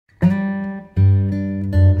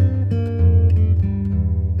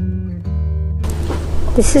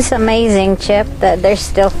This is amazing, Chip, that there's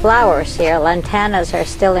still flowers here. Lantanas are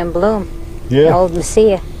still in bloom. Yeah. At Old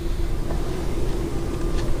Mesilla.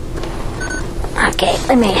 Okay,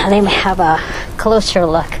 let me have a closer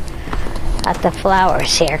look at the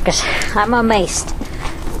flowers here, because I'm amazed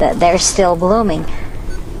that they're still blooming.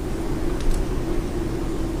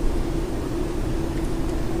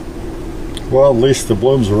 Well, at least the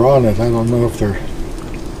blooms are on it. I don't know if they're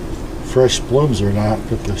fresh blooms or not,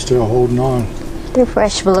 but they're still holding on. They're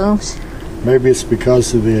fresh blooms. Maybe it's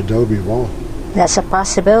because of the adobe wall. That's a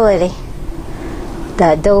possibility.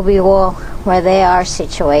 The adobe wall where they are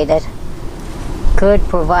situated could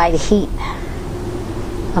provide heat.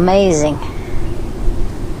 Amazing.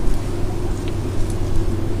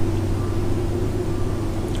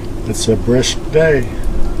 It's a brisk day.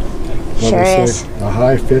 Sure is. A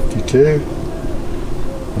high 52.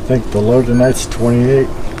 I think the low tonight's 28.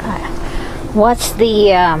 What's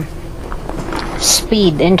the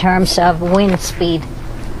speed in terms of wind speed?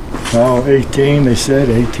 Oh, 18, they said.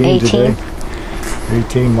 18 today.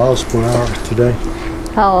 18 miles per hour today.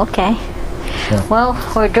 Oh, okay. Yeah.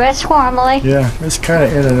 Well, we're dressed warmly. Yeah, it's kind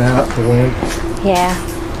of in and out, the wind. Yeah.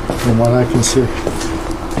 From what I can see.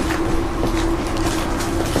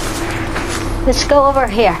 Let's go over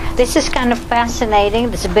here. This is kind of fascinating,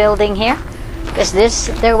 this building here. Because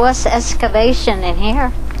there was excavation in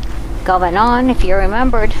here going on, if you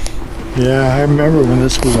remembered. Yeah, I remember when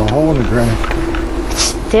this was a hole in the ground.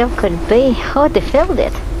 Still could be. Oh, they filled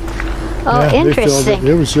it. Oh, yeah, interesting. They filled it.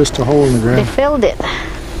 It was just a hole in the ground. They filled it.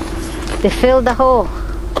 They filled the hole.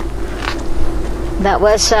 That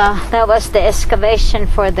was the excavation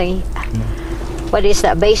for the what is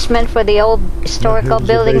that, basement for the old historical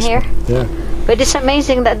building here? Yeah. But it's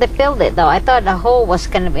amazing that they filled it, though. I thought the hole was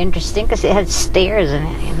kind of interesting because it had stairs in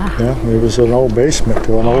it, you know. Yeah, it was an old basement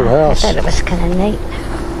to an old house. I thought it was kind of neat.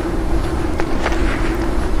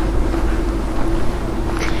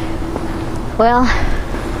 Well,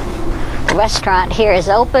 the restaurant here is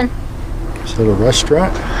open. Is it a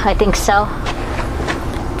restaurant? I think so.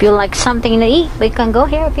 If you like something to eat, we can go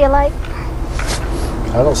here if you like.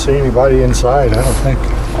 I don't see anybody inside, I don't think.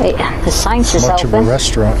 Wait, the sign says Much open. of a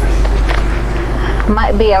restaurant.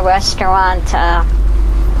 Might be a restaurant,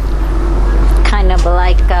 kind of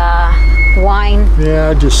like wine. Yeah,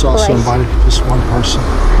 I just saw place. somebody, just one person.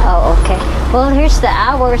 Oh, okay. Well, here's the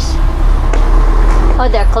hours. Oh,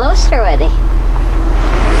 they're closed already.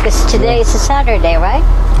 Because today is a Saturday, right?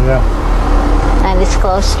 Yeah. And it's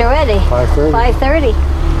closed already. 5:30. 5:30.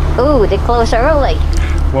 Ooh, they close early.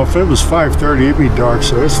 Well, if it was 5:30, it'd be dark,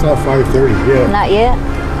 so it's not 5:30 yet. Not yet.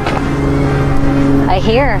 I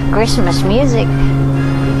hear Christmas music.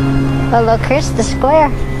 Oh, look, here's the square.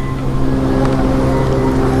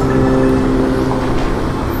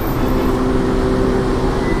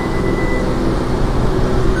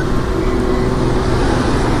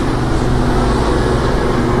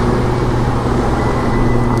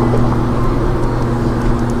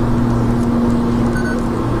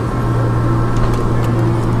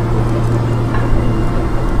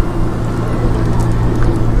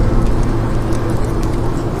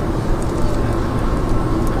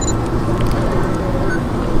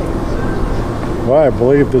 Well, I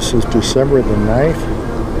believe this is December the 9th,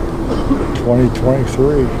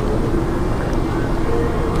 2023.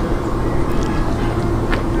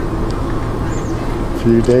 A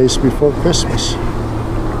few days before Christmas.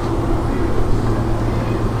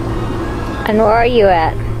 And where are you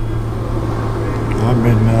at? I'm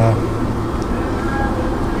in,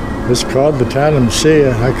 it's called the town of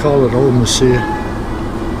U.S.A. I call it Old Mesilla.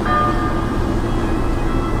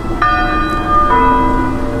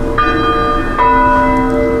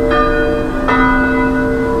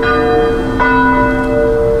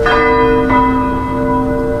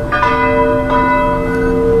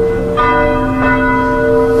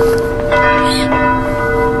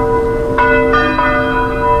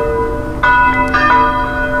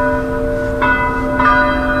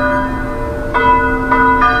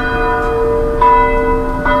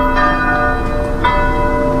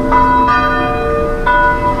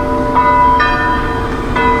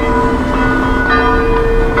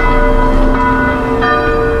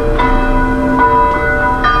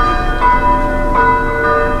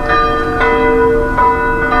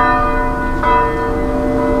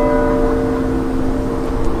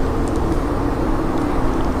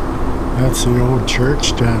 That's the old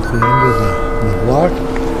church down at the end of the block.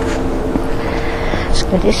 Let's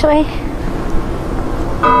go this way.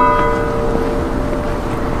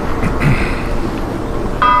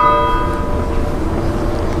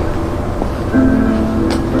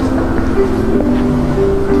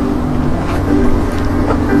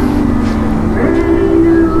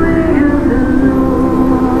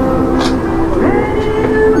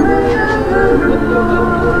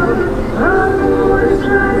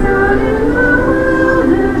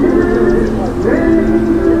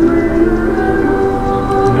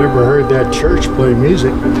 that church play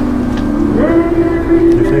music.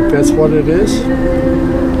 You think that's what it is?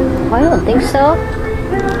 I don't think so.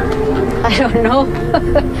 I don't know.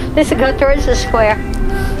 Let's go towards the square.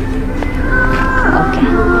 Okay.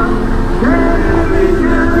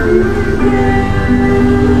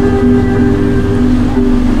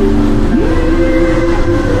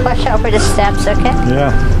 Watch out for the steps, okay?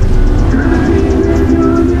 Yeah.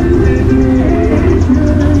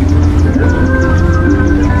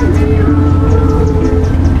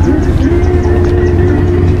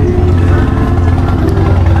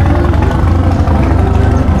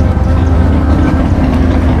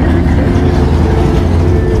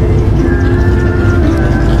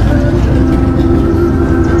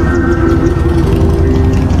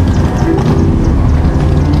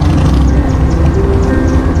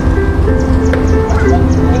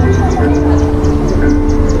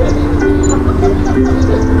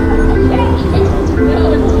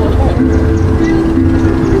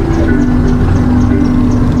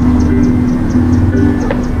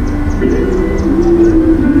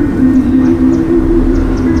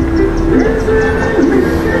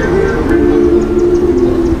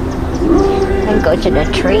 Go to the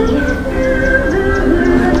tree.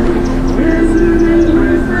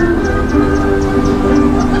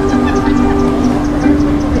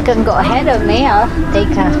 You can go ahead of me. I'll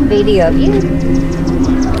take a video of you.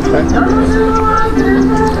 Okay.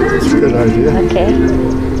 That's a good idea. Okay.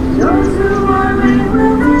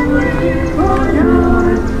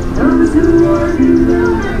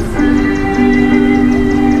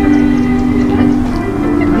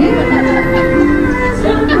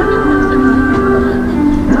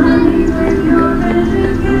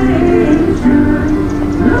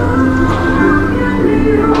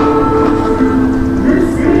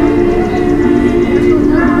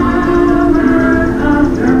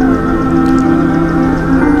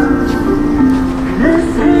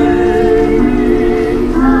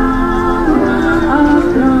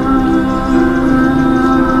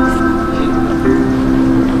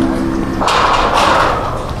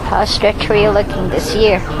 How's the tree looking this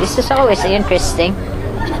year? This is always interesting.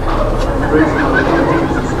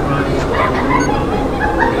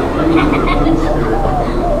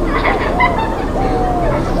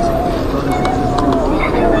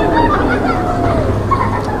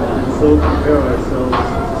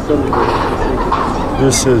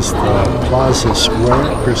 This is the Plaza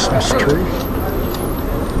Square Christmas tree.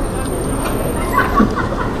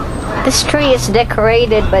 This tree is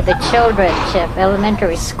decorated by the children of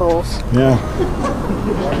elementary schools. Yeah.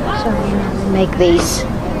 So they make these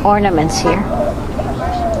ornaments here.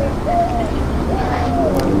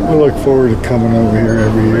 I look forward to coming over here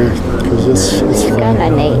every year because it's fun. Kind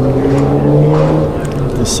of neat.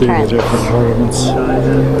 To see the different ornaments.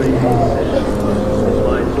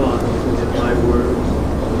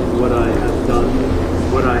 What I have done,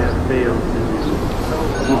 what I have failed to do,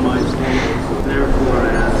 for my standards. Therefore I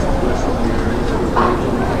ask blessed Mary,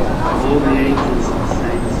 all the angels and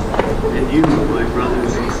saints, and you, my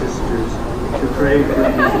brothers and sisters, to pray for me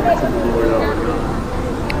to the Lord our God.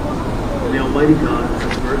 And the Almighty God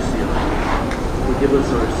have mercy on us, forgive us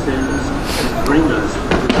our sins, and bring us to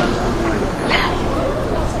the everlasting life.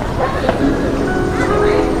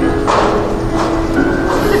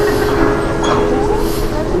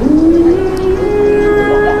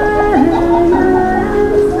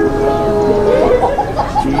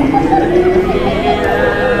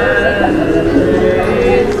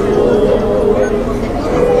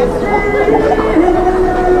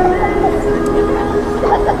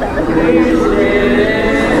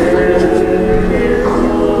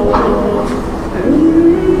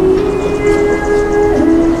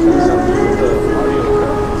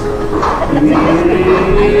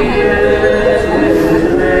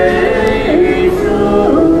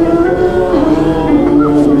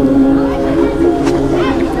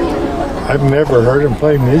 I've never heard him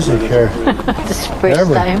play music here. This is the first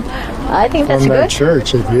Ever. time. I think that's From that good.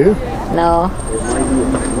 church, have you? No.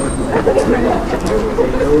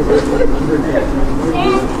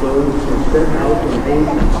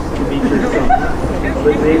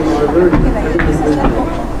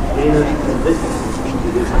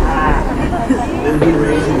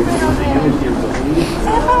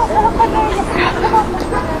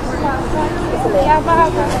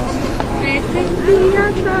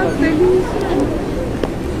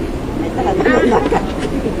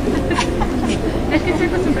 Es que se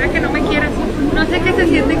acostumbra a que no me quieras. No sé qué se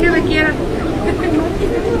siente que me quieras.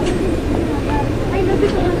 Ay, no sé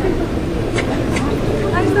cómo hacer.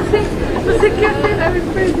 Ay, no sé qué hacer. A ver,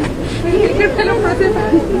 espérate. ¿Qué te lo haces?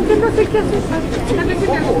 Que no sé qué hacer. A ver si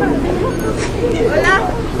me hago. Hola.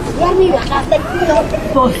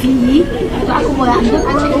 Pues sí, estoy acomodando.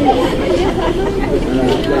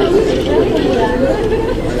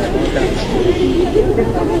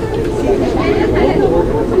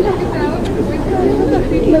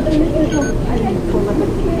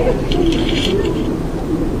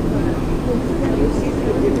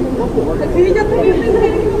 Sí, yo también pensé.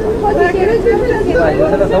 ¿Para qué eres bien? Yo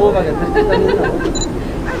se las hago para que estés también.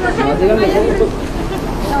 No, díganme cómo.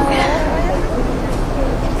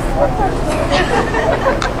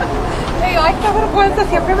 Ay, qué vergüenza,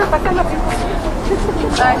 siempre me pasa lo mismo.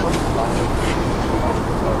 Ay.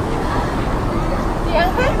 ¿Y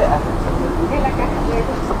Ángel? En la caja.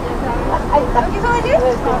 Ahí está. ¿No quiso venir?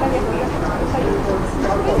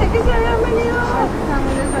 Pensé que se habían venido.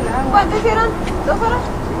 ¿Cuánto hicieron? ¿2 horas?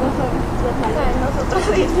 2 horas. Nosotros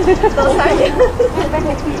sí, 2 años.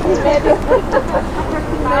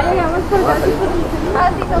 No llegamos por casi. Ah,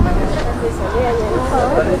 sí, no me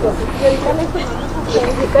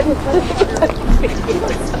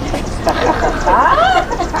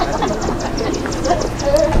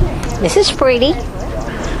This is pretty.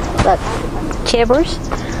 Look, Chibbers.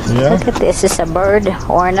 Yeah, Look at this. It's a bird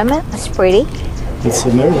ornament. It's pretty. it's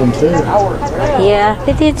a new one too. Yeah,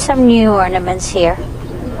 they did some new ornaments here.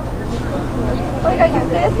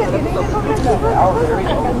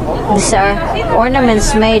 These are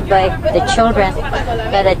ornaments made by the children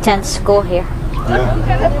that attend school here.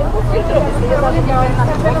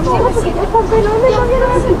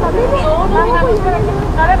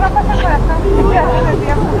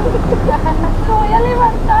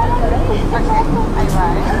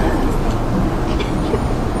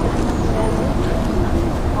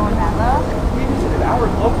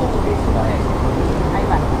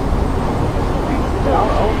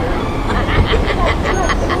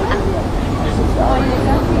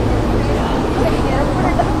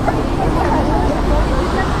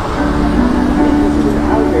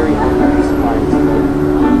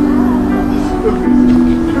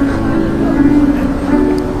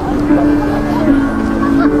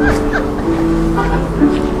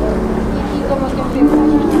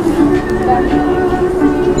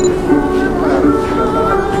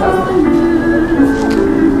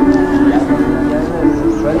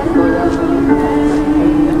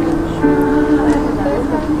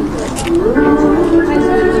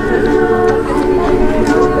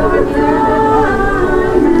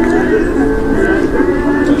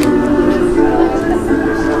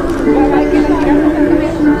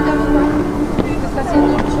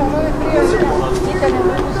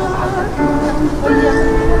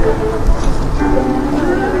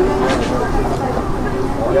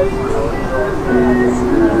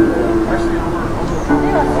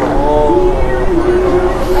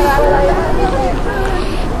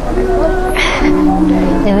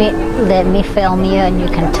 Let me film you and you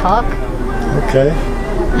can talk. Okay.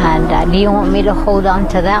 And do you want me to hold on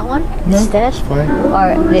to that one instead? That's fine.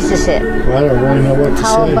 Or this is it? Well, I don't really know what to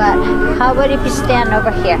say. How about if you stand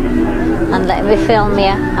over here and let me film you?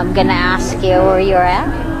 I'm gonna ask you where you're at.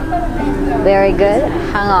 Very good.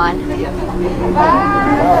 Hang on.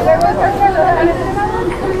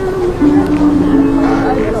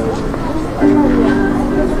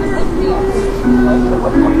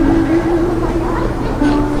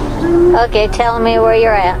 Okay, tell me where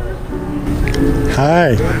you're at.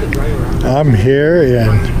 Hi, I'm here in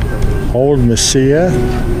Old Mesilla,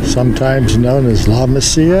 sometimes known as La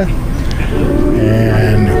Mesilla,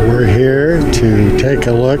 and we're here to take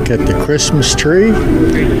a look at the Christmas tree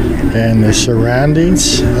and the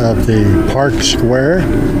surroundings of the Park Square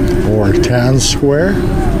or Town Square.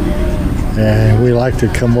 And we like to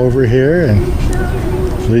come over here and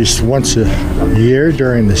at least once a year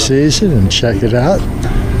during the season and check it out.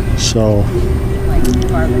 So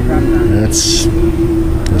that's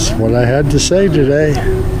what I had to say today.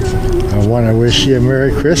 I want to wish you a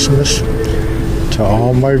Merry Christmas to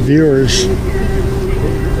all my viewers,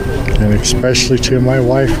 and especially to my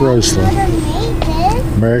wife Rosalind.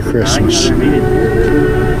 Merry Christmas. Do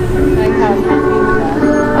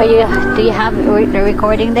you have the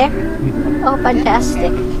recording there? Oh,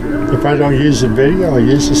 fantastic. If I don't use the video, I'll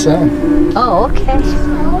use the sound. Oh, okay.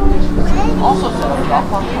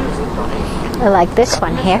 I like this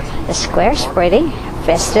one here. The square's pretty,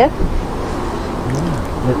 festive.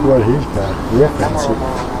 Look what he's got. Real fancy.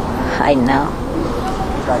 I know.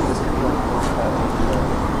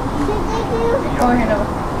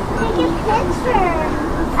 Take a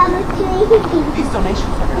picture of a tree. These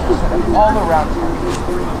donations are all around here.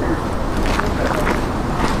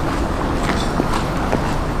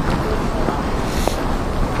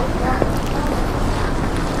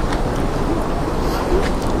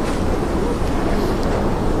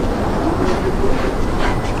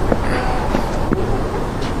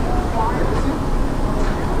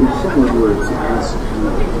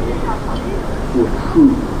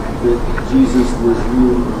 proof that Jesus was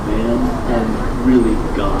really man and really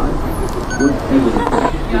God? What evidence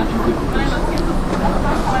did you give of this?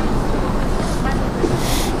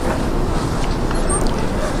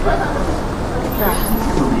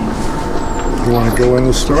 You want to go in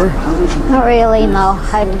the store? Not really, no.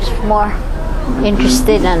 I'm just more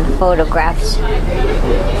interested in photographs.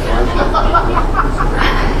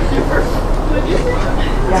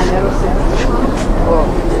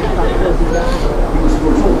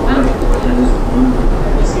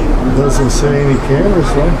 Doesn't say any cameras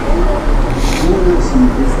though.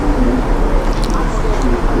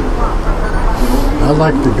 I'd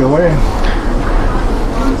like to go in.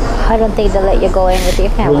 I don't think they'll let you go in with your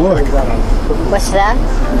camera. Well, look, What's that?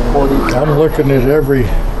 I'm looking at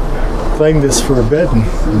everything that's forbidden.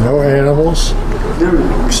 No animals,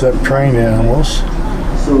 except trained animals.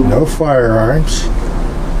 No firearms.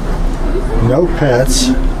 No pets.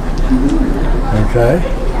 Okay.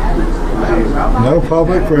 No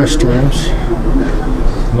public restrooms.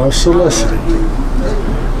 No soliciting.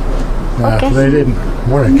 Now, Okay. if they didn't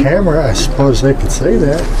want a camera, I suppose they could say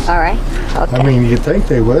that. All right. Okay. I mean, you'd think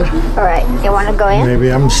they would. All right. You want to go in?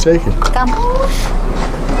 Maybe I'm mistaken. Come.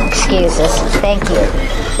 Excuse us. Thank you.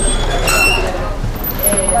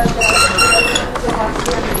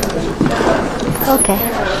 Okay.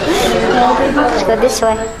 Let's go this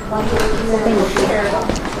way.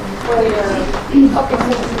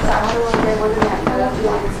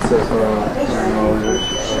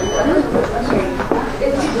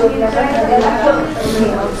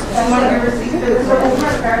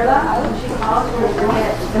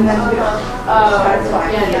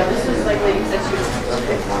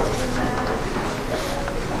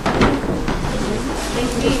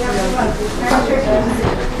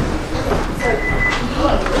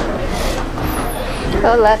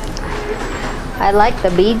 Oh, look. I like the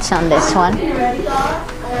beads on this one.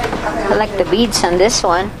 I like the beads on this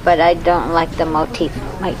one, but I don't like the motif.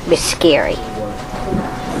 Might be scary.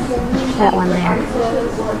 That one there.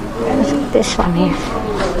 This one here.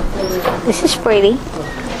 This is pretty.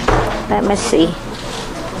 Let me see.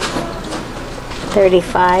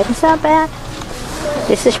 35. It's not bad.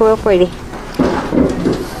 This is real pretty.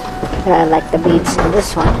 But I like the beads on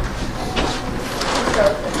this one.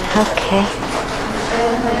 Okay.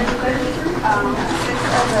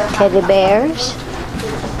 Teddy bears.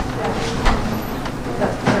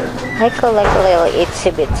 I collect little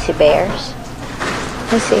itsy bitsy bears.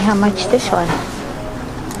 Let's see how much this one.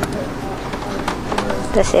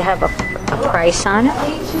 Does it have a price on it?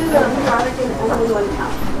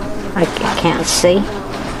 I can't see.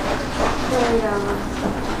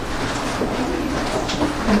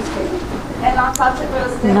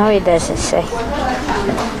 No, it doesn't say.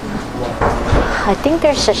 I think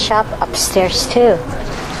there's a shop upstairs too.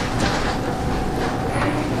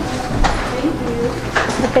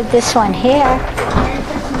 Look at this one here.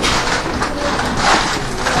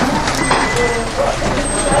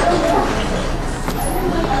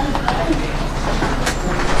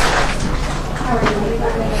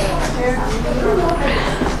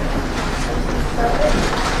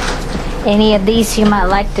 Any of these you might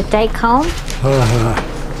like to take home?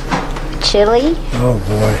 Chili? Oh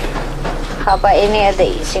boy. How about any of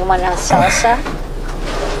these? You want a salsa?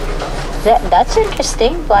 That's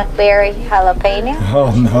interesting. Blackberry jalapeno.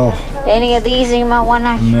 Oh no. Any of these you might want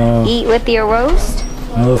to No. eat with your roast?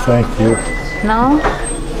 No, thank you. No?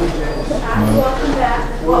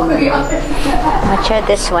 I'll try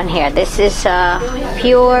this one here. This is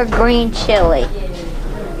pure green chili.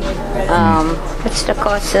 What's the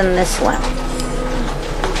cost in this one?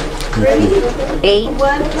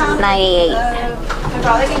 $8.98.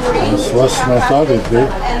 That's less than I thought it'd be.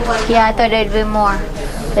 Yeah, I thought it'd be more.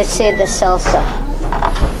 Let's see the salsa.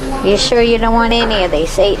 You sure you don't want any of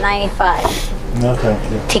these? $8.95. No, thank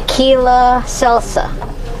you. Tequila salsa.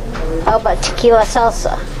 How about tequila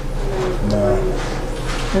salsa? No.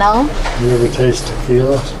 No? You ever taste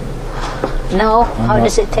tequila? No? How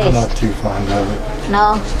does it I'm taste? not too fond of it.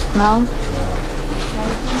 No? No?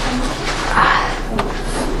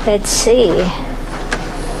 Let's see.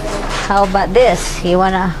 How about this? You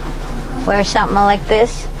wanna wear something like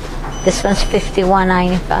this? This one's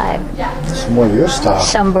 $51.95. It's more your style.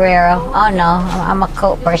 Sombrero. Oh no, I'm a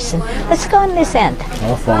coat person. Let's go in this end.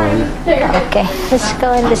 I'll follow you. Okay, let's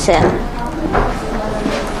go in this end.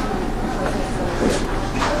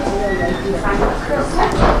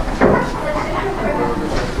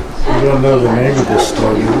 You don't know the name of this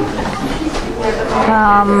store, do you?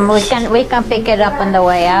 We can pick it up on the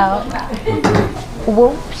way out.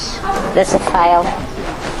 Whoops, there's a file.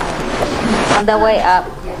 On the way up.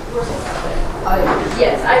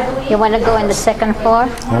 Yes, I believe. You want to go in the second floor?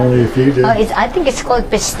 Only if you do. Oh, I think it's called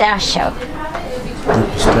pistachio.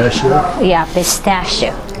 Pistachio? Yeah,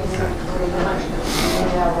 pistachio.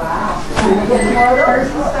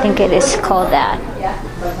 I think it is called that.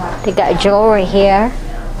 They got jewelry here.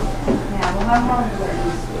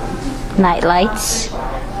 Night lights.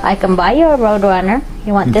 I can buy you a Roadrunner.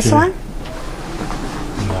 You want this Okay. one?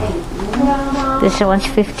 This one's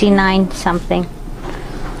 59 something.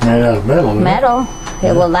 Made out of metal. isn't it? Metal.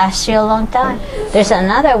 It will last you a long time. There's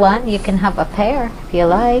another one. You can have a pair if you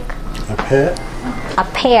like. A pet? A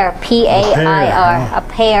pair. P-A-I-R. huh? A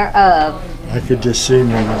pair of. I could just see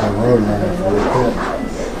me with a Roadrunner for a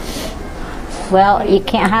pet. Well, you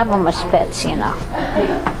can't have them as pets, you know.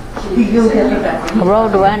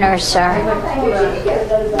 Road runners are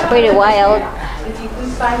pretty wild.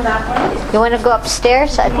 You want to go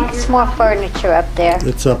upstairs? I think it's more furniture up there.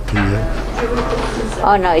 It's up to you.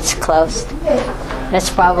 Oh no, it's closed. That's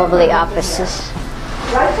probably offices.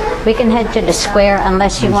 We can head to the square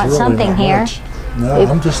unless you There's want really something not here. much. No,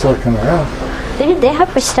 I'm just looking around. They have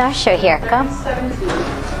pistachio here. Come.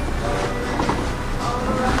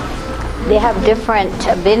 They have different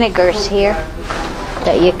vinegars here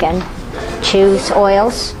that you can choose,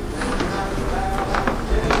 oils.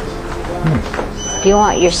 Do you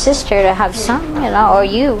want your sister to have some, you know, or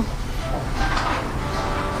you?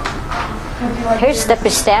 Here's the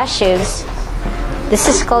pistachios. This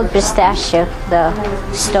is called Pistachio, the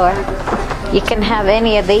store. You can have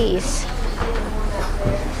any of these.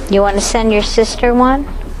 You want to send your sister one?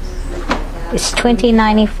 It's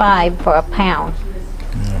 $20.95 for a pound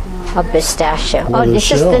of pistachio. Well, Oh, the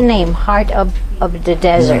this is shell. the name, Heart of the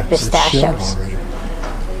Desert Yeah, it's shelled pistachios. already.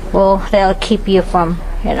 Well, they'll keep you from,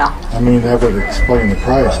 you know, I mean, that would explain the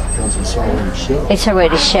price because it's already shelled. it's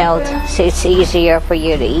already shelled, so it's easier for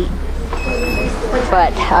you to eat.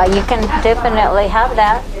 But you can definitely have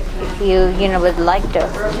that if you would like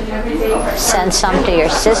to send some to your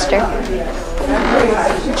sister.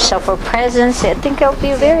 So for presents, I think it'll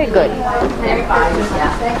be very good.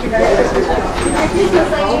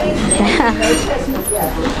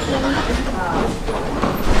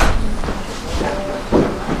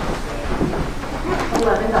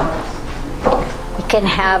 You can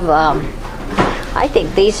have, I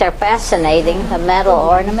think these are fascinating, the metal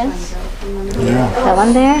ornaments. Yeah. That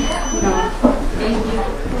one there?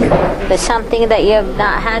 There's something that you have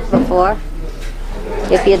not had before.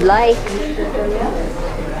 If you'd like.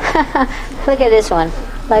 Look at this one.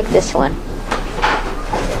 Like this one.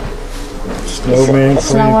 Snowman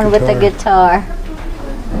It's no one with a guitar. guitar.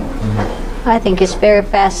 I think it's very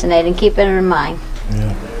fascinating. Keep it in mind.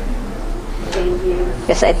 Yeah.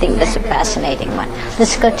 Because I think that's a fascinating one.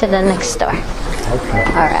 Let's go to the next store. Okay.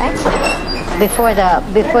 All right. Before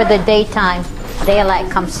the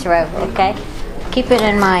daylight comes through. Okay. Keep it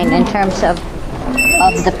in mind in terms of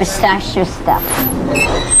the pistachio stuff.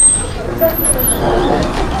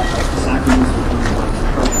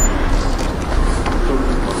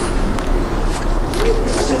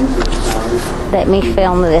 Let me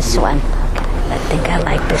film this one. Okay, I think I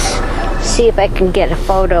like this. See if I can get a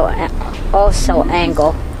photo also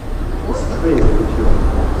angle.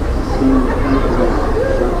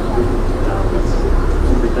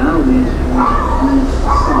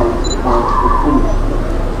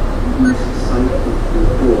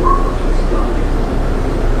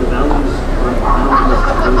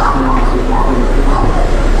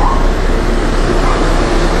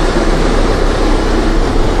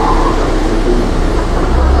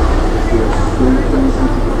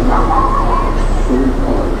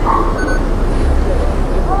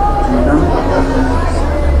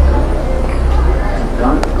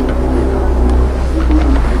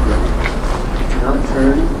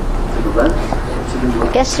 I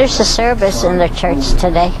guess there's a service in the church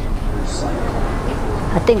today.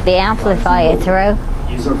 I think they amplify it through.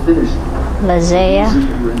 U.S.A.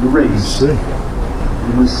 Let's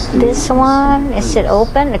see. This one, is it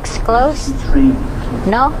open? It's closed?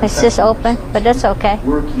 No, it's just open, but that's okay.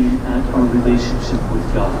 Working at our relationship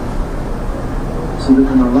with God. So that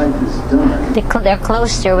when our life is done, They're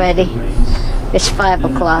closed already. It's 5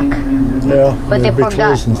 o'clock. Yeah, But they they'll be forgot.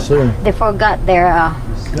 closing soon. They forgot their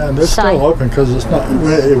Yeah, they're sign. still open because it's not.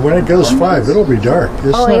 When it goes 5, it'll be dark.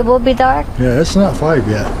 It's Oh, not, it will be dark? Yeah, it's not 5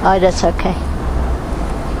 yet. Oh, that's okay.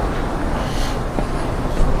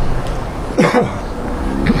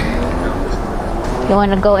 You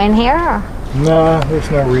want to go in here? Or? No, there's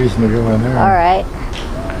no reason to go in there. All right.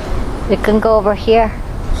 We can go over here.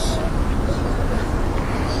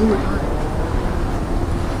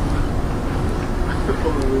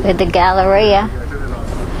 With the Galleria.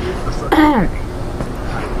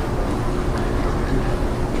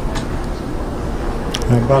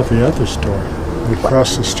 How about the other store?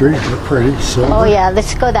 Across the street, they're pretty. So Oh yeah,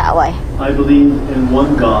 let's go that way. I believe in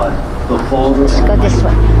one God, the Father. Let's go this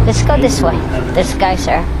way. Let's go this way. These guys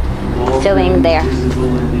are filling there,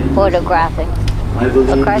 photographing. I believe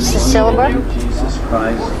Across in the one silver. Lord Jesus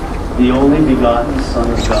Christ, the only begotten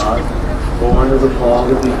Son of God, born of the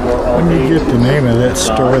Father before all let me get the name of that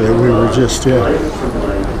store that we were just in. Light from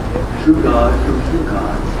light, true God from true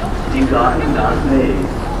God, begotten, not made,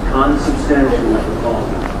 consubstantial with the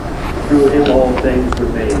Father. Through him all things were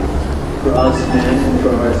made. For us men and for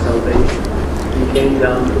our salvation, he came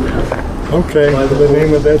down from heaven. Okay, the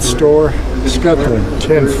name of that store. It's got the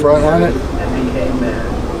tin front on it. And became man.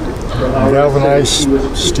 For our Galvanized sake, he was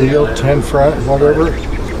steel, crucified. tin front, whatever. He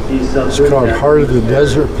It's suffered called death. Heart of the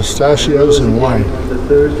Desert, Pistachios and Wine. The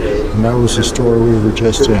third day, And that was the store we were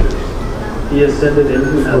just in. he ascended into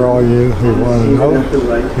heaven. For all you who want to know, At the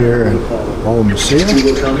right hand here of in the Father. Old He Mesilla,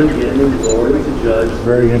 will come again in glory to judge.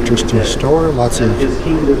 very interesting store. Lots of His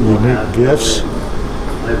kingdom will unique have gifts I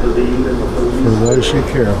believe in the Holy for those you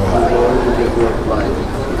care the about. Lord, the giver of life,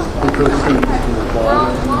 who proceeds from the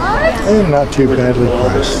Father, And not too badly the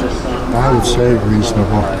priced. Son, I would say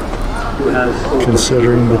reasonable, who has spoken.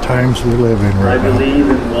 considering the times we live in I right now. believe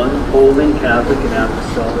in one holy Catholic and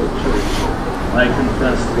Apostolic Church. I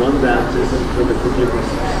confess one baptism for the forgiveness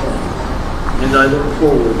of sins. And I look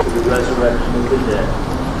forward to the resurrection of the dead.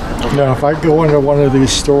 Now, if I go into one of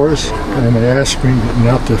these stores and they ask me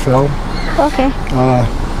not to film, Okay.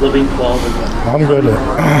 Living Father, I'm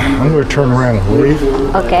gonna turn around and leave.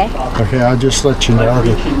 Okay. Okay, I'll just let you know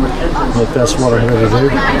that that's what I'm gonna do,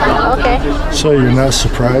 Okay. so you're not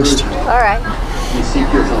surprised, All right. you seek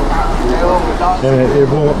your help. and it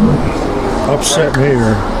won't upset me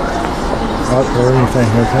or anything.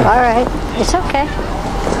 Okay. All right. It's okay. We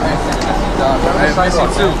miss you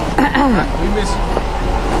too. We miss you.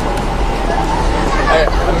 Hey, I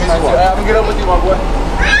miss you too. Hey, I'm gonna get up with you, my boy.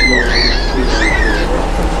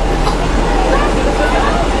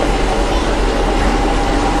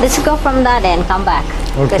 Let's go from that end. Come back.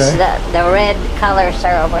 Because Okay. the red colors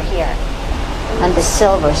are over here, and the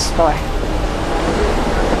silver store.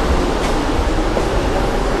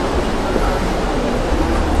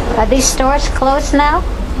 Are these stores closed now?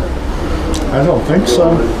 I don't think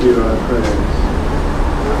so. Hear our prayers.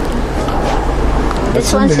 That's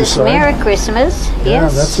This a one new says sign. Merry Christmas. Yeah,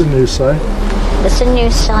 Yes. that's a new sign. That's a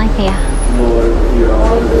new sign here. Lord, hear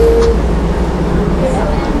our prayers.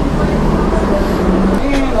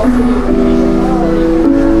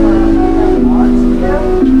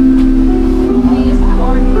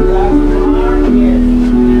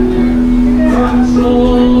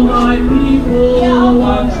 Console my people,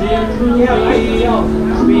 watch their true way.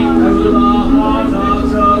 Speak to the heart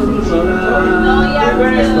of Jerusalem.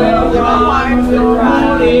 The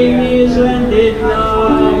morning is ended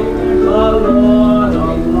now. The Lord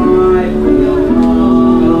of light will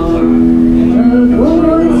come. The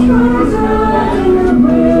voice cries out in the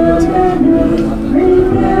wilderness,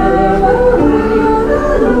 prepare the way of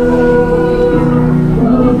the Lord.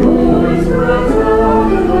 The voice cries out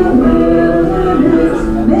in the wilderness,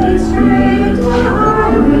 make straight the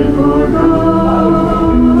highway for God.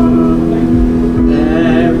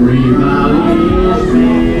 Every valley is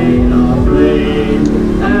made of plain,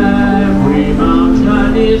 every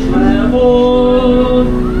mountain is leveled.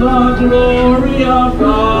 The glory of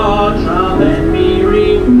God shall then be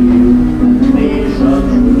revealed.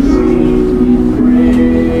 Nations will sing in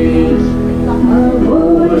praise. A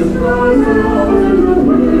voice cries out in the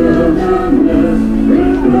wilderness,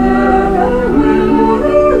 prepare the way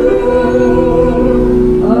of the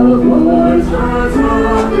Lord. A voice cries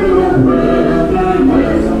out in the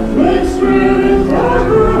wilderness, make straight the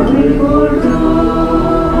highway for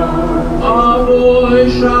God. A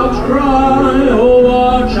voice shouts cry, oh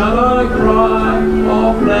what shall I cry?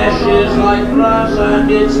 All flesh is like grass and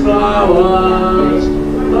its flowers.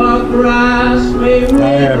 The grass may wither, I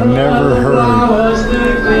have never the heard flowers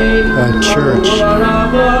may fade, a church but the word of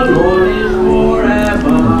the Lord is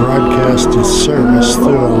forever. broadcast its service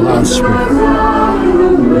through a loudspeaker.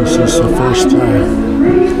 This is the first time.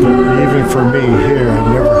 Even for me here, I've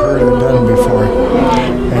never heard it done before.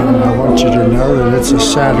 And I want you to know that it's a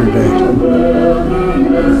Saturday.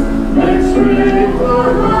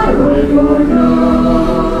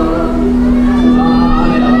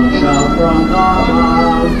 Lion shall from the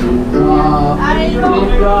mountain drop, lift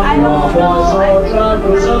up your voice, O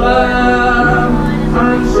Jerusalem,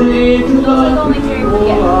 and say to the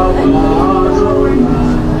people of God's own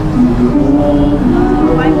land.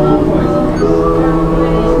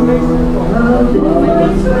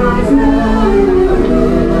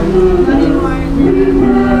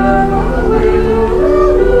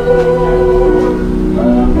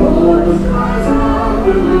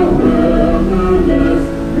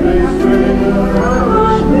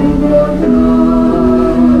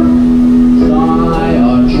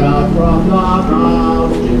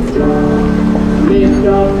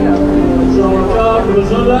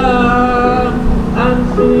 Jerusalem and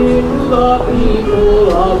sing to the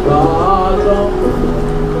people of God's own.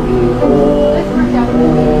 Behold,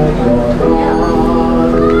 behold your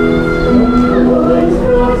God. The voice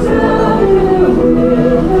goes out in the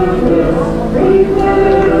wilderness,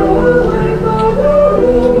 prepare the way for the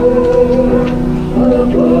Lord. The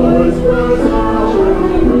voice goes out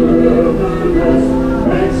in the wilderness,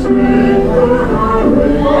 make straight the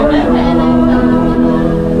highway for God.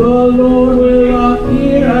 The Lord will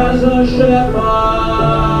appear as a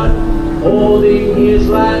shepherd, holding his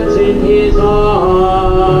lambs in his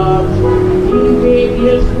arms, keeping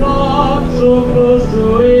his flock so close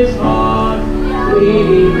to his heart,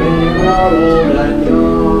 leading them all old and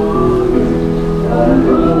young. The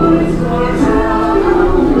voice goes out in the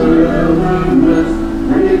wilderness,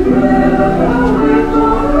 prepare the way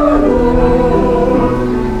for the Lord.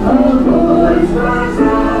 The voice goes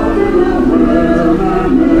out in the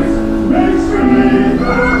wilderness, make straight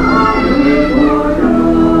the highway for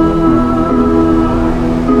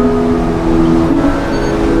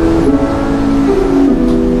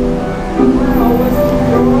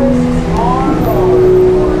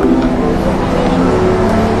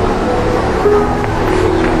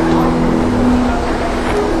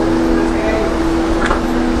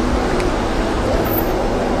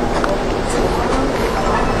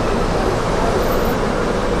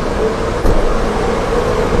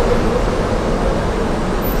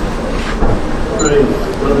Pray,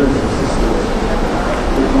 brothers and sisters,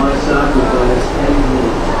 that my sacrifice and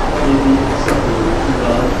yours may be acceptable to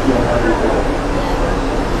God the Almighty God.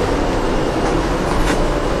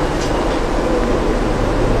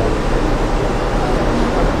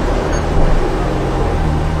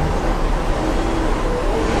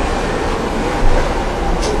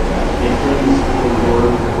 Give praise to the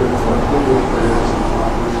Lord with our humble prayers and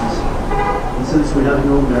offerings. And since we have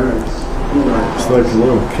no merits, It's like a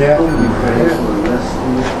little cat in your head.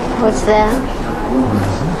 What's that?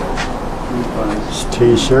 These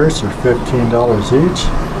t-shirts are $15 each,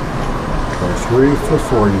 or 3 for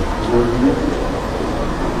 $40.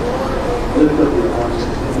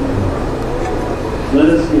 Let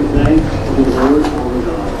us give thanks to the Lord our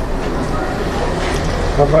God.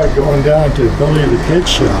 How about going down to Billy the Kid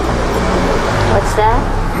Shop? What's that?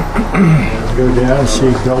 Go down and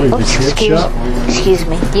see Billy the Kid Shop? Excuse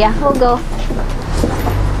me. Yeah, we'll go.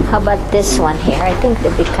 How about this one here? I think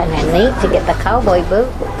it'd be kind of neat to get the cowboy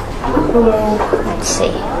boot. Let's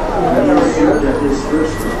see. That his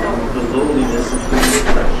first love, the lowliness of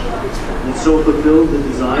human flesh, and so fulfilled the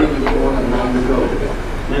design he formed long ago,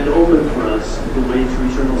 and opened for us the way to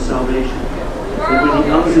eternal salvation. But when he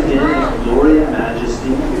comes again in glory and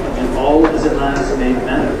majesty, and all is at last made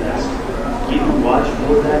manifest, he who watch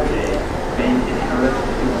for that day may inherit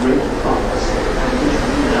the great promise which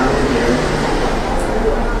we now hear.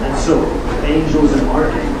 And so, angels and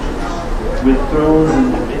archangels, with thrones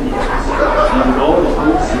and dominions, and with all the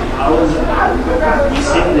hopes and powers of heaven, we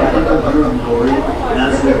sing the hymn of your glory,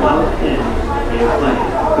 as without end we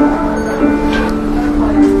acclaim.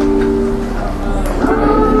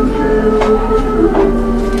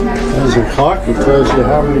 There's a clock that tells you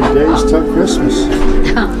how many days till Christmas.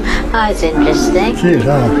 That's interesting. Cute,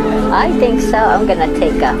 huh? I think so. I'm going to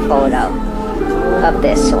take a photo of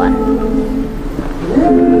this one.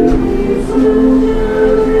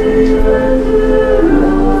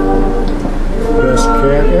 Best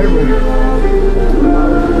cat ever.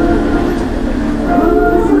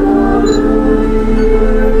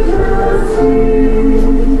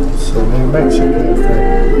 So in Mexico, I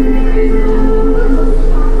think.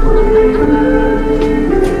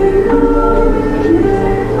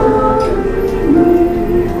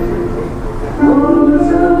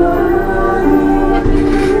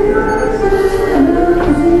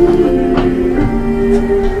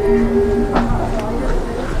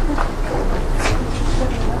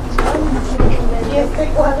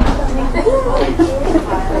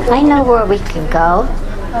 I know where we can go.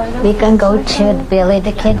 We can go to Billy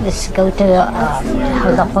the Kid. Let's go to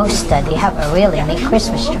the Posta. They have a really neat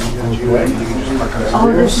Christmas tree. Okay.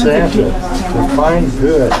 Here's Santa. Define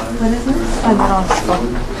good.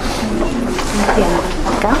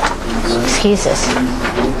 Go. Excuse us.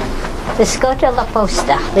 Let's go to La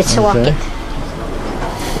Posta. Let's walk Okay. it.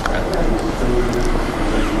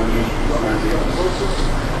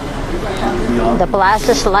 The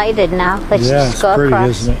plaza's lighted now. Let's Yeah, just it's go pretty, across.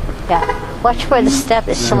 isn't it? Yeah. Watch for the step.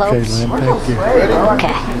 It Okay, slopes. Lynn, thank you.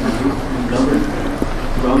 Okay.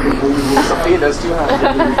 Sophia does too, huh?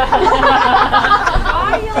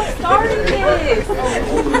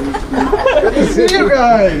 Good to see you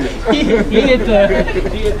guys. He hit the head.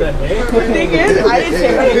 Thing is, I didn't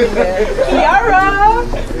say anything there. Kiara!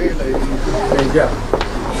 There you go.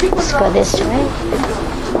 Let's go this way.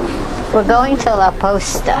 We're going to La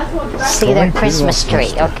Posta. See their Going to Christmas La tree,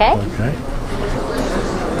 Posta. okay? Okay.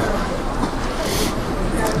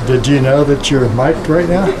 Did you know that you're mic'd right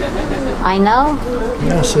now? I know.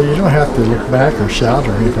 Yeah, so you don't have to look back or shout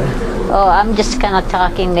or anything. Oh, I'm just kind of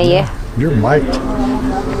talking to you. You're mic'd.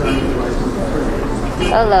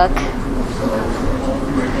 Oh, look.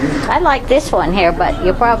 I like this one here, but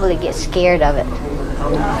you probably get scared of it.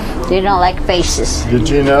 You don't like faces. Did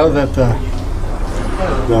you know that the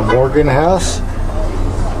Morgan house,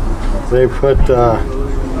 they put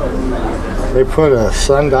a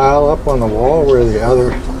sundial up on the wall where the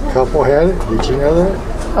other couple had it? Did you know that?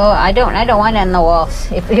 Oh, I don't want it on the walls.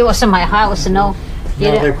 If it was in my house, no.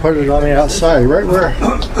 No, they put it on the outside, right where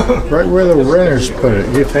the renters put it.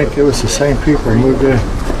 You think it was the same people who moved in?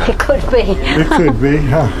 It could be. It could be,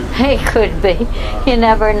 huh? It could be. You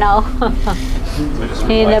never know.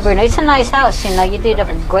 You never know. It's a nice house, you know. You did a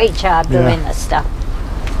great job doing this stuff.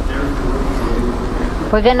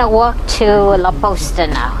 We're gonna walk to La Posta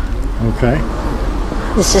now. Okay.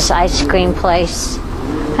 This is ice cream place.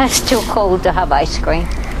 It's too cold to have ice cream.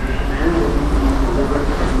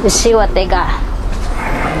 Let's see what they got.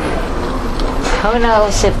 Who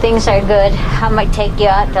knows, if things are good, I might take you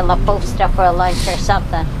out to La Posta for a lunch or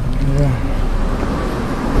something. Yeah.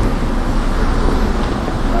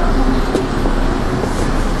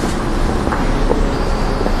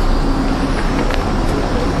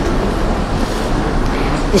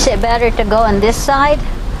 Is it better to go on this side?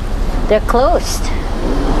 They're closed.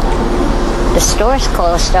 The store's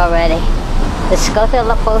closed already. Let's go to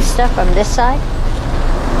La Posta from this side.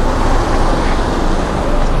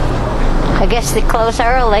 I guess they close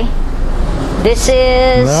early. This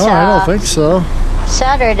is No, I don't think so.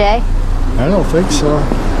 Saturday. I don't think so.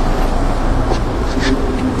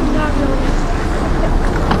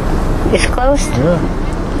 It's closed.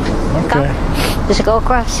 Yeah. Okay. Just go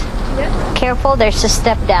across. Careful, there's a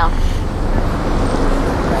step down.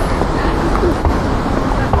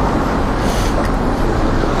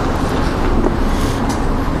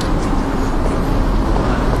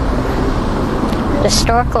 The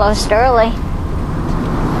store closed early,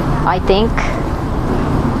 I think.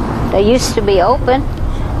 They used to be open.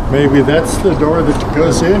 Maybe that's the door that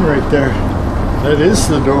goes in right there. That is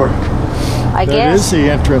the door. I That guess. is the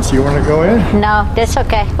entrance. You want to go in? No, that's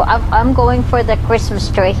okay. Well, I'm going for the Christmas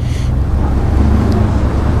tree.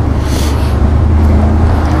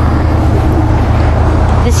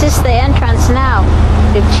 This is the entrance now.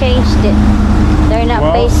 They've changed it. They're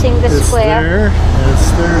not facing the it's square. there.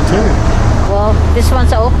 It's there too. Well, this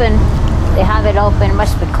one's open. They have it open. It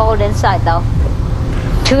must be cold inside though.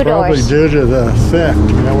 Two Probably doors. due to the theft.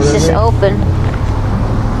 You know what This is I mean? open.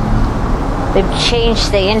 They've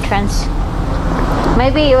changed the entrance.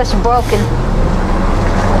 Maybe it was broken.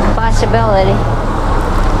 Possibility.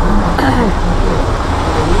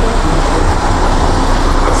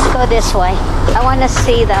 Let's go this way. I want to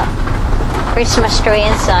see the Christmas tree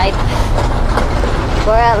inside.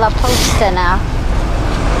 We're at La Posta now.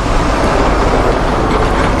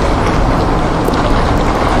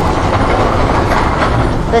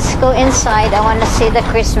 Let's go inside. I want to see the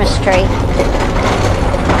Christmas tree.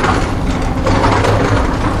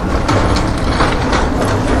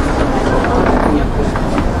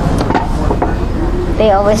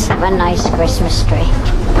 They always have a nice Christmas tree.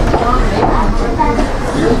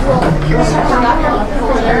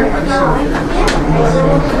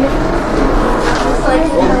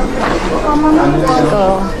 Let's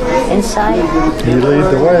go inside. You lead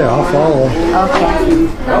the way. I'll follow. Okay.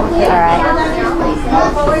 Alright.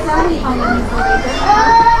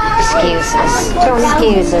 Excuse us.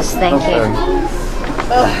 Excuse us. Thank you.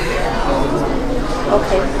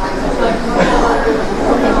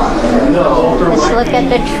 Let's look at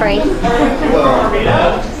the tree.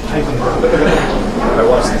 I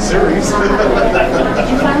watched the series. I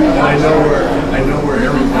know where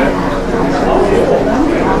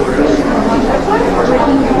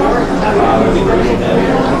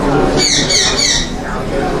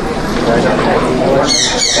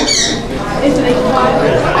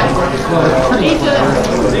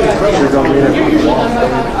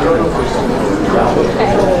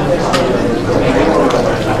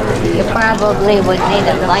You probably would need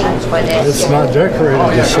a light for this. It's not decorated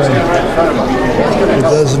the same. It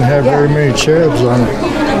doesn't have very many cherubs on it.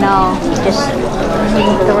 No, just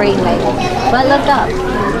 3 maybe. But look up.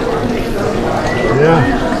 Yeah.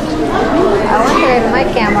 wonder if my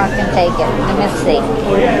camera can take it. Let me see.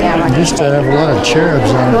 Camera We can used to take have a lot of cherubs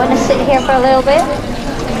it. You on it. want to sit here for a little bit?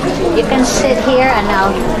 You can sit here and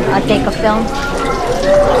I'll take a film.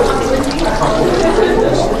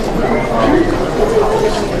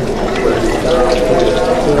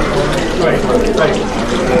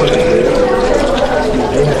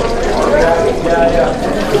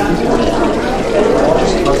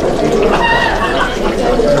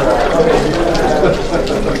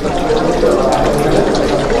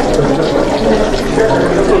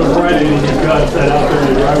 Friday, you got that out there in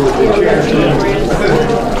the driveway with the chairs in.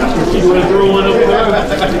 You want to throw one over there? I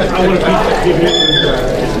want to give you.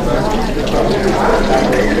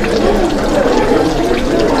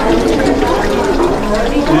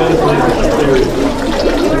 The other place is there,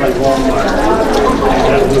 like Walmart.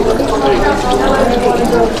 That was a mistake.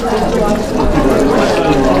 My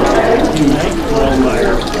son-in-law,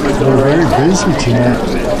 They're very busy tonight.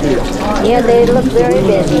 Yeah, they look very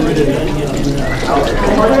busy.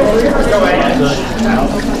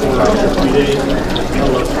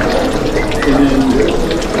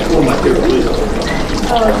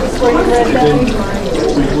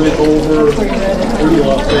 We went over, we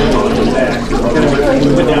lost it on the back. We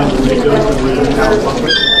went down to the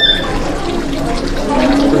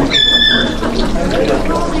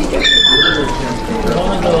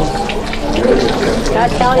I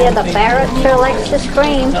tell you, the parrot sure likes to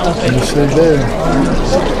scream. Yes, they do.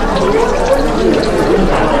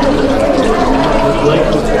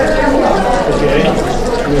 Okay.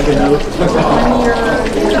 We can look.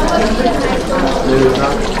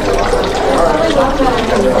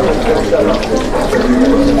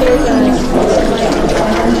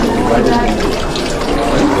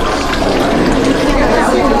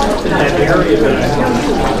 That area that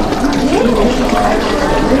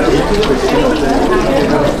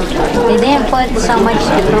They didn't put so much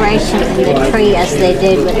decoration in the tree as they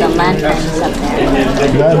did with the lanterns up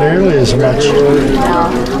there. Not nearly as much. No.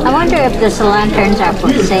 I wonder if those lanterns are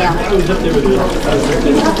for sale.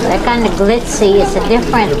 They're kind of glitzy. It's a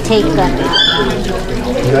different take on it.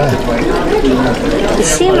 Yeah. It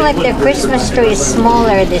seemed like their Christmas tree is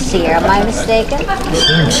smaller this year. Am I mistaken?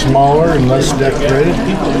 Seems smaller and less decorated.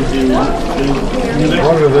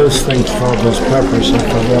 What are those things called, those peppers? I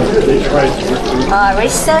forgot.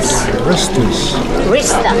 Ristas? Ristas.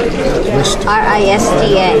 Rista. Rista.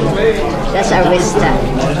 R-I-S-T-A. That's a Rista.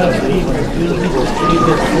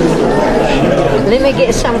 Let me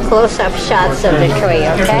get some close-up shots of the tree,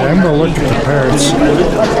 okay? I'm going to look at the parrots.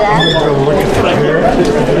 What's that? I'm going to look at the parrot.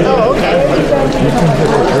 Oh, okay. You can get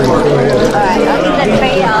the tree. Go ahead. All right, I'll do the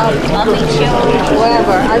tree. I'll meet you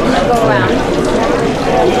wherever. I'll just go around.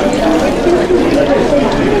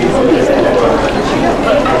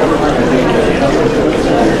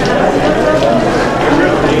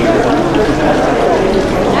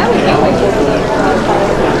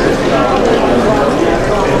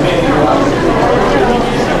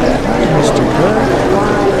 Mr. Parrot.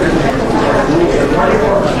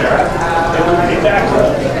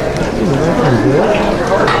 Looking good.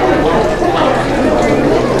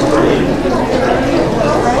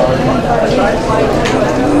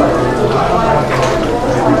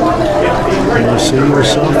 Can you see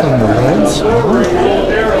yourself in the lens?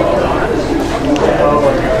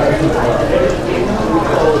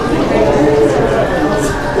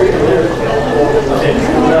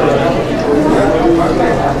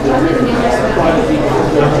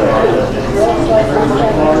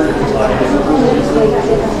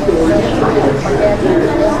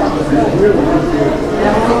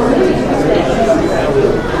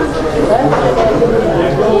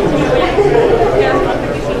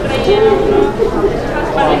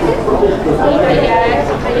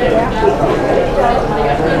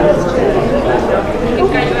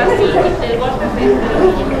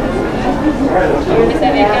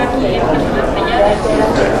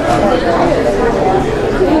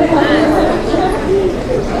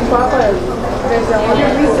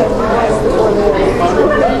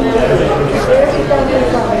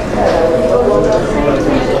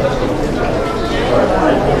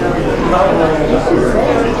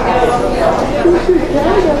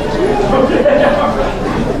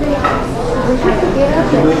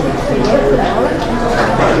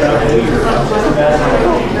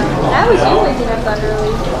 That was you waking up that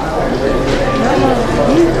early.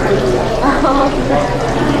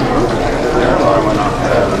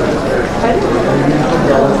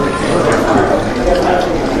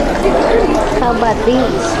 How about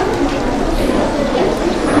these?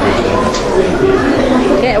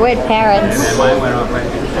 Get red parrots.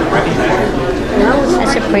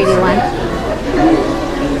 That's a pretty one.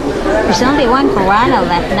 There's only one piranha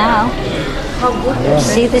left now.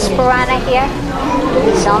 See this piranha here?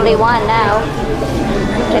 It's only one now.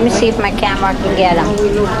 Let me see if my camera can get him.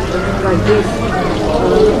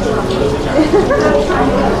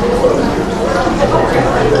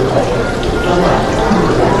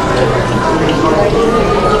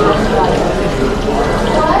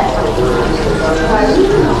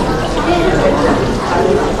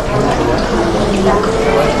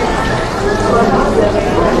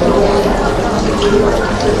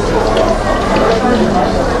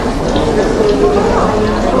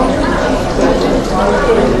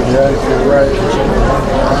 Yeah, you're right.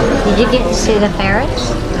 Did you get to see the ferrets?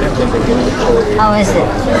 How is it?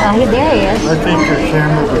 Oh, there he is. I think your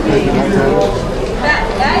camera would pick it up.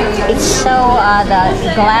 It's so,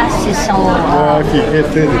 the glass is so, Well, if you get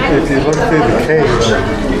through if you look through the cage,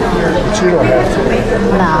 but you don't have to.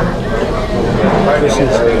 no. This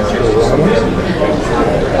is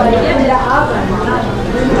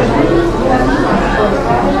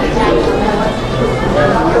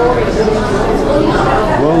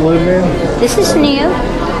Well, live in. This is new.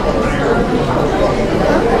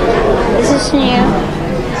 This is new.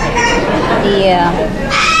 Yeah.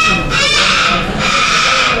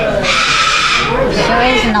 Sure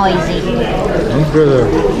is noisy. I'm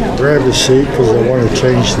gonna grab a seat because I want to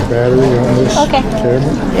change the battery on this Okay.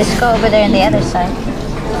 camera. Let's go over there on the other side.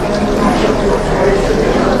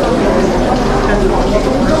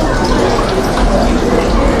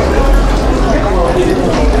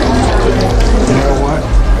 You know what?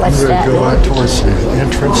 What's I'm that? gonna go out towards the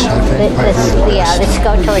entrance. I think might be the Yeah, best. let's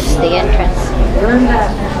go towards the entrance.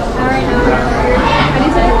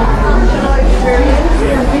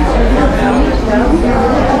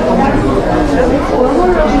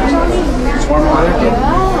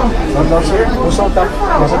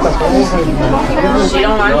 She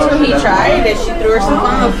don't want to. He tried it. She threw herself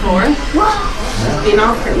on the floor. Being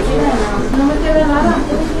all crazy.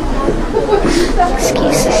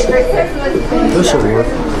 Excuses. This will work.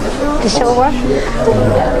 This will work?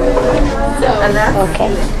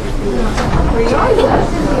 Okay.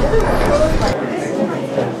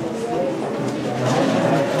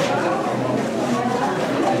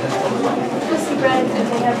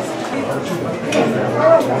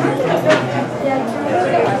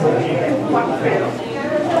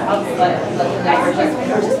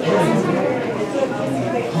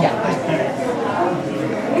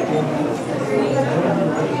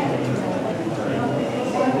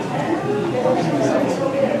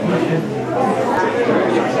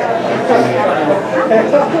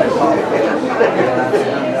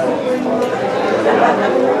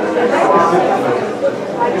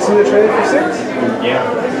 You see the trailer for 6? Yeah.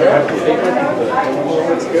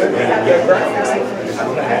 That's good. And get breakfast.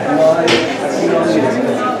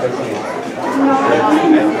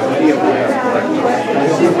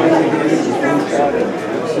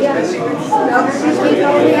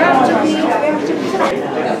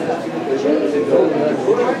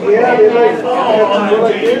 Yeah, they like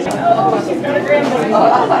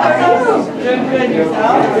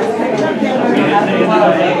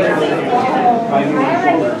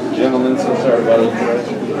Gentlemen, so sorry about it.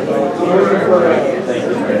 Thank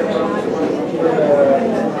you.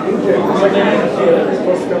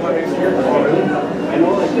 I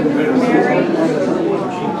know I did better.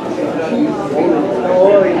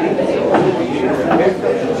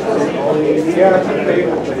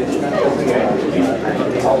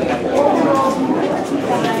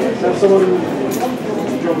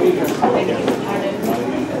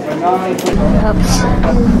 Oops.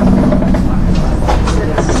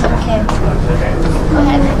 Okay.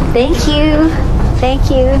 Thank you. Thank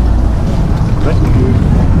you.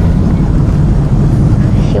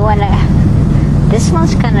 You wanna? This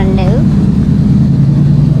one's kind of new.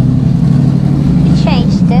 You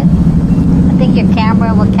changed it. I think your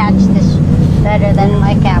camera will catch this better than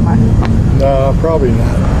my camera. No, probably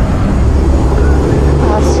not.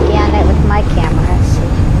 I'll scan it with my camera and see.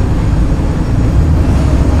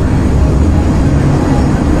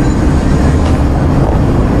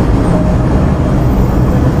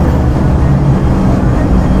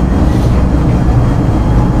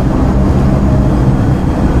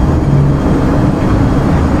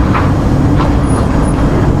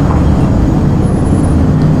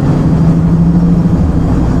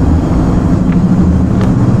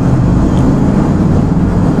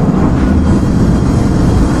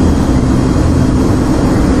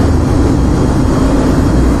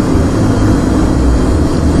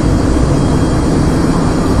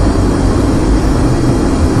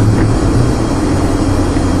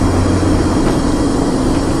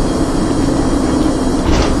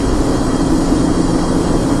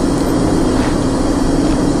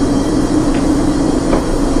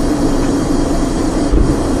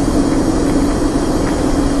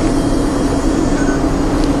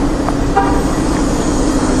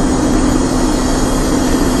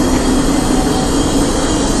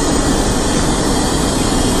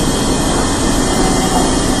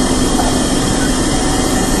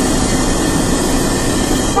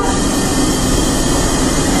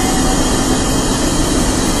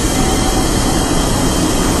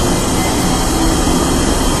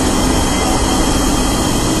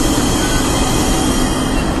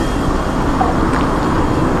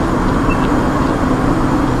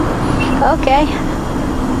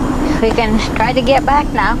 we can try to get back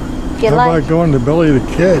now, if you How like. about going to Billy the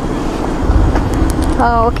Kid?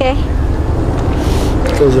 Oh, okay.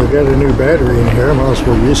 Because I got a new battery in here. I might as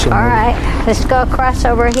well use some. All right, let's go across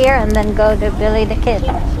over here and then go to Billy the Kid.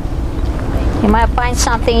 You might find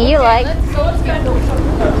something you like.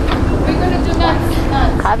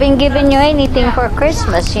 I haven't given you anything for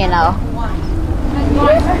Christmas, you know.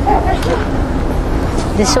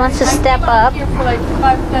 This one's a step up. Here for like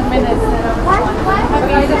 5-10 minutes.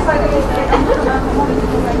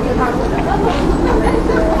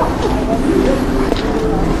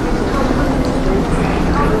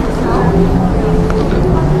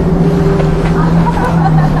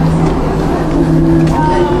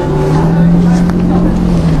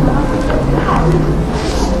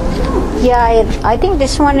 Yeah, I think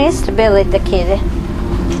this one is the Billy the Kid.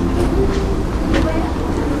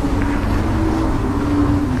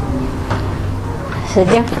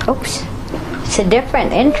 It's a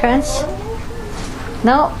different entrance.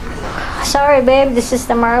 No, sorry, babe. This is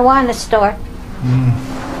the marijuana store.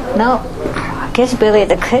 No, I guess Billy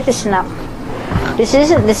the Kid is not. This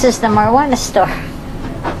isn't. This is the marijuana store.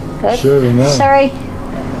 Good. Should have known. Sorry.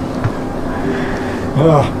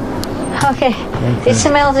 Oh, Okay. It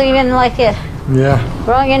smells even like it. yeah.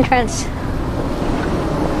 Wrong entrance.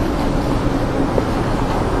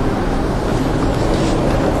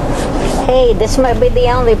 Hey, this might be the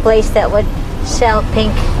only place that would sell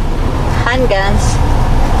pink handguns.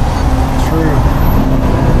 True.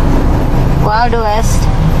 Wild West.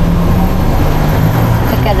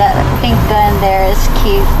 Look at that pink gun there, it's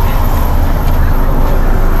cute.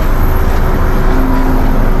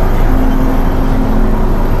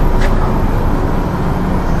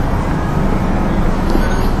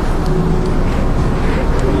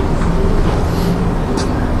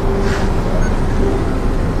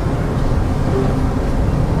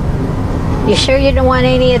 You sure you don't want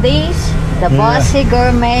any of these? The Bossy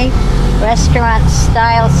Gourmet Restaurant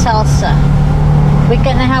Style Salsa. We're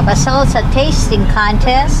gonna have a salsa tasting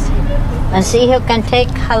contest and see who can take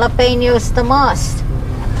jalapenos the most.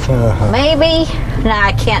 Maybe? Nah,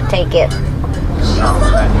 I can't take it.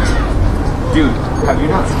 Dude, have you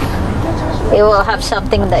not? It will have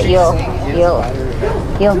something that you'll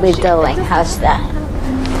be doing. How's that?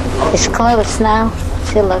 It's closed now.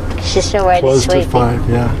 See, look, she's already Close to sweeping. 5,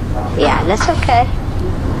 yeah. Yeah, that's okay.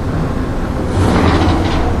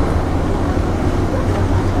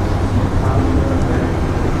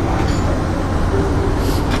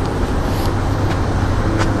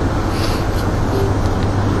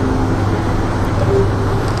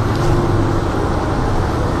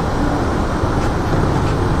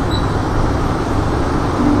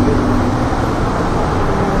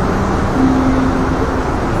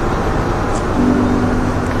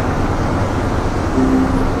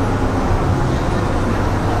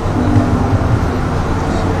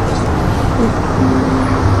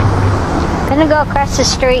 Gonna go across the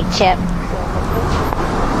street, Chip.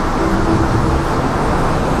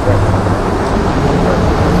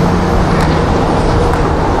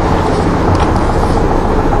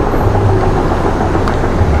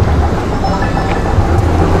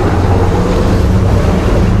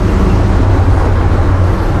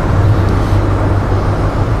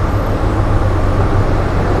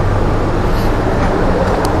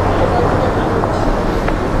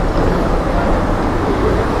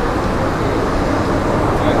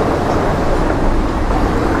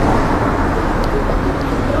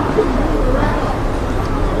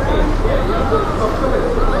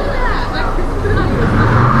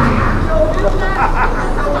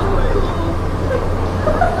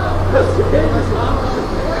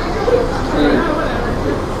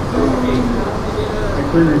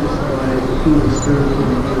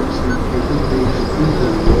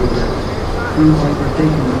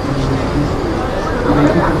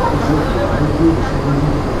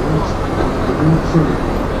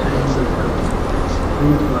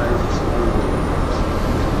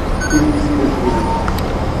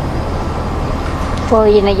 Well,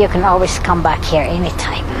 you know, you can always come back here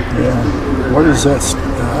anytime. Yeah. What is that?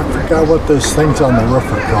 I forgot what those things on the roof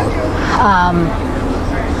are called.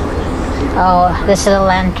 Oh, this is a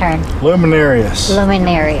lantern. Luminarias.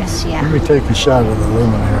 Luminarias, yeah. Let me take a shot of the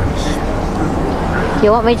luminarias.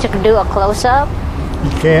 You want me to do a close-up?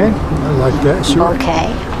 You can. I like that, sure. Okay.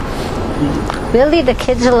 Billy the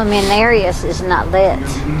Kid's Luminarias is not lit.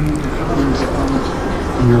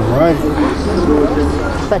 You're right.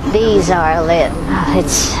 But these are lit.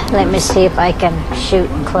 Let me see if I can shoot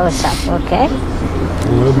close up, okay?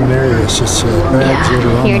 Luminarias, it's bags that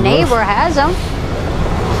are on Your the neighbor roof. has them.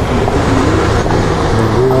 The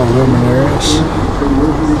real luminarias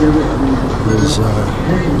is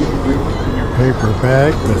paper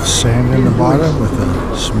bag with sand in the bottom with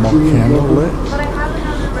a small candle lit.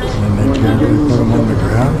 And they generally put them on the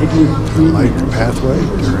ground to light the pathway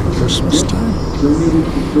during Christmas time.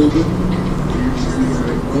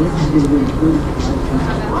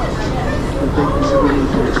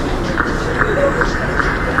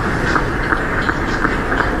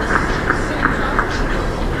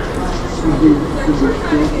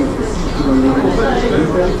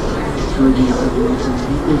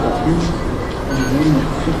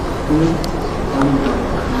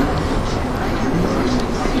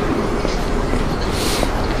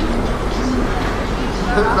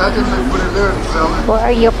 Where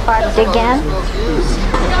are you parked again?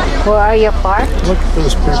 Where are you parked? Look at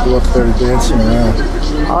those people up there dancing around.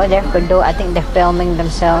 Oh, I think they're filming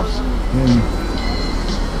themselves.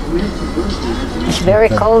 It's very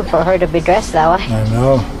cold for her to be dressed that way. I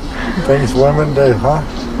know. Things women do, huh?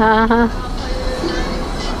 Uh-huh.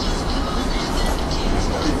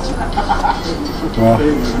 Well,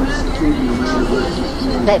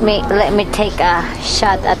 Let me take a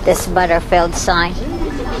shot at this Butterfield sign.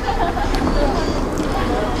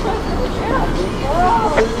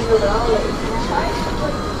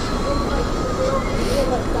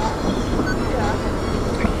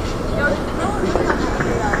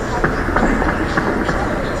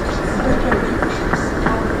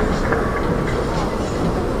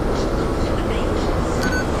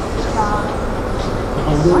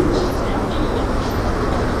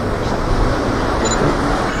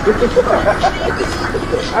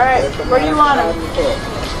 Alright, where do you want him?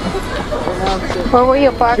 Where were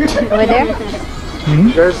you parked? Over there?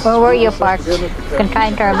 Where were you parked? I'm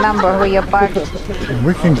trying to remember where you parked.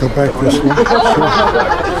 we can go back this way.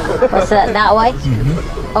 Was that way?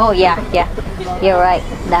 Oh yeah, yeah. You're right,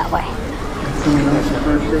 that way.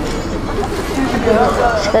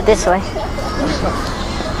 Let's go this way.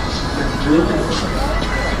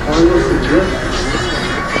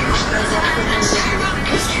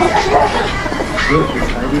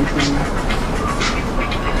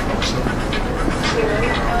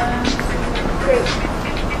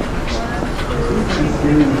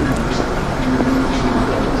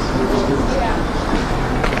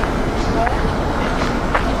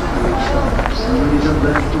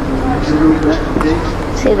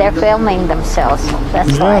 See, they're filming themselves.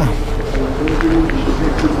 That's why.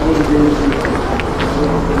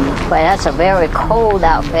 But that's a very cold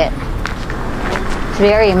outfit. It's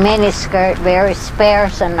very mini skirt, very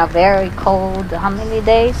sparse, and a very cold. How many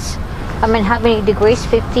days? I mean, how many degrees?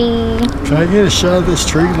 50? Can I get a shot of this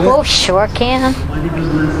tree lit? Oh, sure can.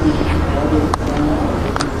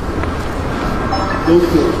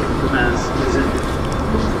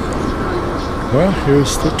 Well,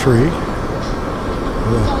 here's the tree.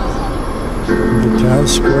 The town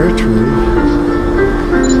square tree.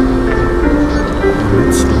 And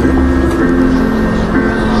it's lit.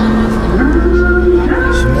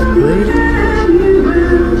 Isn't that great?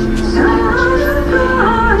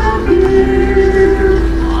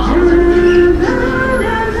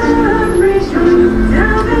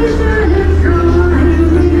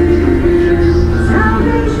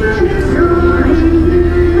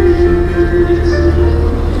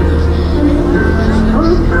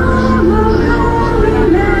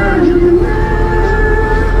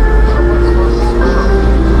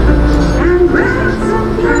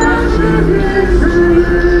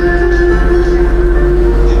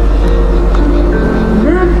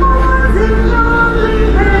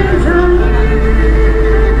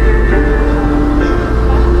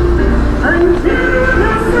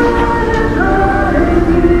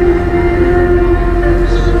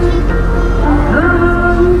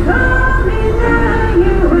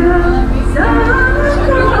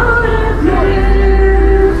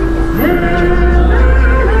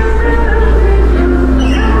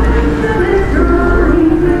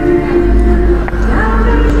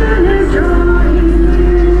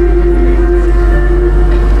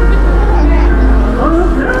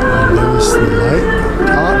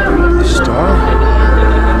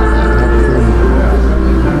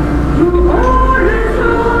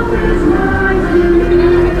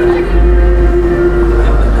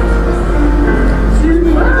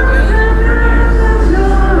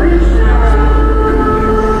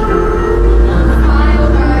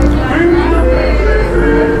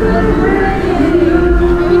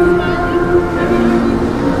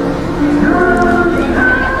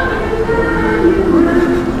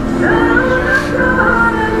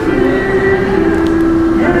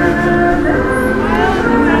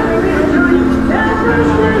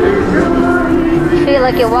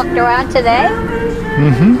 Like you walked around today?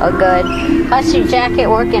 Mm-hmm. Oh, good. How's your jacket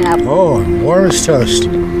working up? Oh, warm as toast.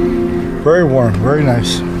 Very warm, very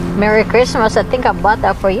nice. Merry Christmas. I think I bought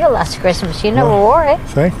that for you last Christmas. You never Well, wore it.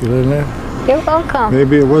 Thank you, Lynette. You're welcome.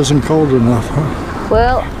 Maybe it wasn't cold enough, huh?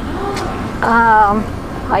 Well,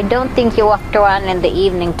 I don't think you walked around in the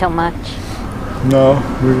evening too much. No,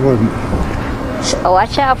 we wouldn't. So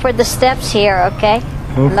watch out for the steps here, okay?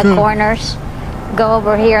 In the Okay. corners. Go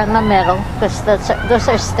over here in the middle, because those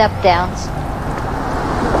are step downs.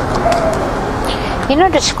 You know,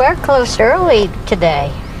 the square closed early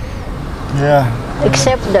today. Yeah.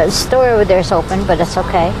 Except the store over there is open, but it's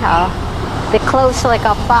okay. They close like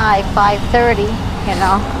at 5:30, you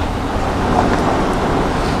know.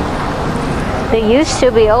 They used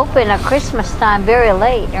to be open at Christmas time very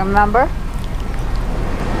late, remember?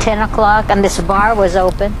 10 o'clock, and this bar was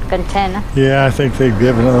open, Container. Yeah, I think they've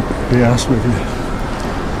given up, to be honest with you.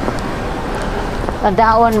 And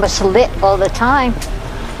that one was lit all the time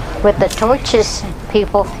with the torches,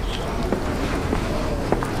 people.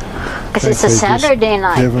 Because it's a Saturday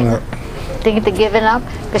night. Given up. Think they're giving up?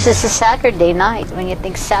 Because it's a Saturday night. When you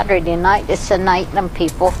think Saturday night, it's the night when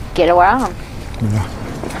people get around. Yeah.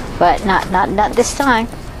 But not this time.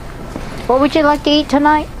 What would you like to eat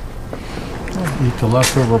tonight? Eat the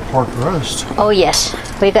leftover pork roast. Oh yes,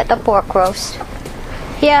 we got the pork roast.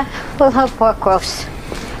 Yeah, we'll have pork roast.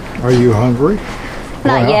 Are you hungry?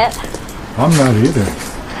 Not Well, yet. I'm not either.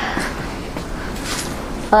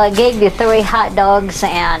 Well, I gave you 3 hot dogs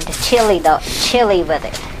and chili with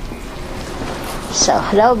it. So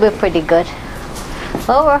that'll be pretty good.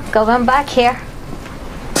 Well, we're going back here.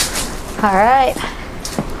 All right.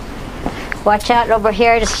 Watch out over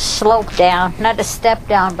here, the slope down. Not a step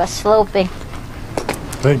down, but sloping.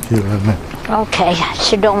 Thank you, Lynette. Okay, I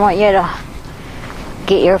sure don't want you to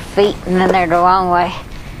get your feet in there the wrong way.